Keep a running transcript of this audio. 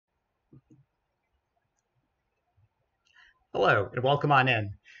Hello, and welcome on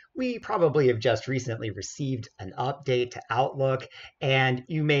in. We probably have just recently received an update to Outlook, and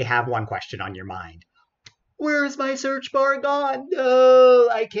you may have one question on your mind. Where's my search bar gone? No,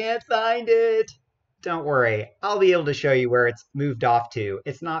 I can't find it. Don't worry, I'll be able to show you where it's moved off to.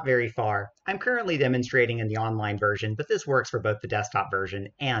 It's not very far. I'm currently demonstrating in the online version, but this works for both the desktop version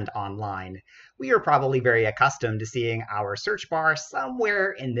and online. We are probably very accustomed to seeing our search bar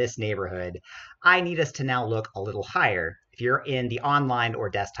somewhere in this neighborhood. I need us to now look a little higher. If you're in the online or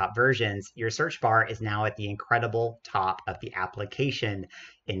desktop versions, your search bar is now at the incredible top of the application.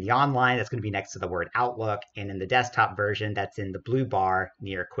 In the online, that's going to be next to the word Outlook, and in the desktop version, that's in the blue bar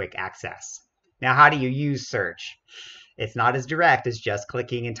near Quick Access. Now, how do you use search? It's not as direct as just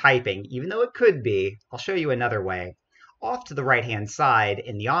clicking and typing, even though it could be. I'll show you another way. Off to the right-hand side,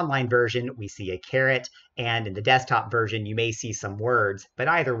 in the online version, we see a caret, and in the desktop version, you may see some words, but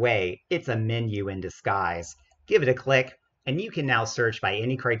either way, it's a menu in disguise. Give it a click, and you can now search by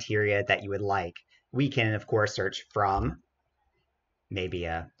any criteria that you would like. We can, of course, search from, maybe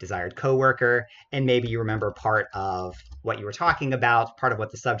a desired coworker, and maybe you remember part of what you were talking about, part of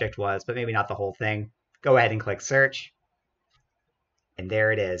what the subject was, but maybe not the whole thing. Go ahead and click search, and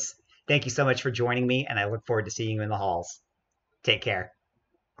there it is. Thank you so much for joining me, and I look forward to seeing you in the halls. Take care.